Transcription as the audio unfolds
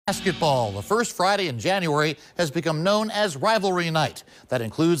Basketball, the first Friday in January, has become known as Rivalry Night. That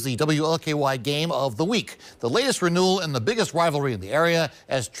includes the WLKY Game of the Week, the latest renewal in the biggest rivalry in the area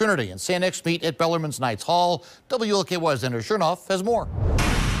as Trinity and St meet at Bellarmine's Knights Hall. WLKY's Andrew Chernoff has more.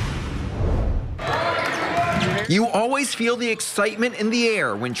 You always feel the excitement in the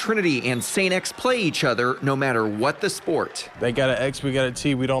air when Trinity and St play each other, no matter what the sport. They got an X, we got a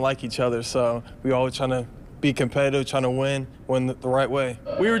T. We don't like each other, so we always trying to be competitive, trying to win the right way.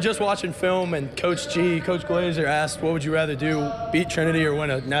 We were just watching film, and Coach Glazer asked, what would you rather do, beat Trinity or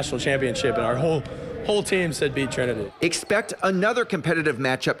win a national championship? And our whole team said beat Trinity. Expect another competitive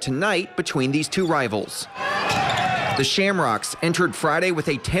matchup tonight between these two rivals. The Shamrocks entered Friday with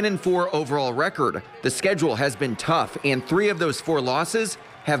a 10-4 overall record. The schedule has been tough, and 3 of those 4 losses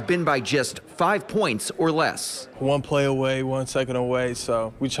have been by just 5 points or less. 1 play away, 1 second away,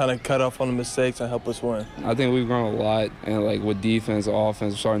 so we're trying to cut off on the mistakes and help us win. I think we've grown a lot, and like with defense,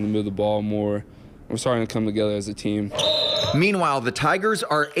 offense, we're starting to move the ball more. We're starting to come together as a team. Meanwhile, the Tigers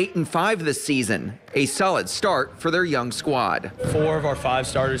are 8-5 this season, a solid start for their young squad. 4 of our 5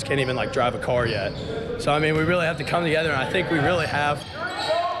 starters can't even drive a car yet. So I mean, we really have to come together, and I think we really have.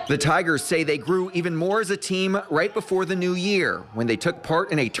 The Tigers say they grew even more as a team right before the new year when they took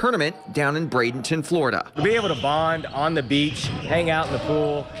part in a tournament down in Bradenton, Florida. To be able to bond on the beach, hang out in the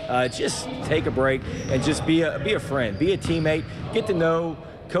pool, just take a break and just be a friend, be a teammate, get to know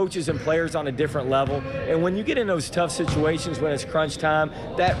coaches and players on a different level. And when you get in those tough situations when it's crunch time,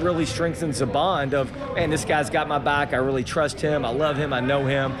 that really strengthens the bond of, man, this guy's got my back, I really trust him, I love him, I know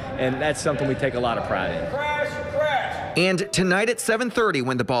him, and that's something we take a lot of pride in. And tonight at 7:30,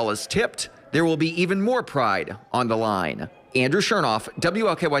 when the ball is tipped, there will be even more pride on the line. Andrew Chernoff,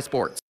 WLKY Sports.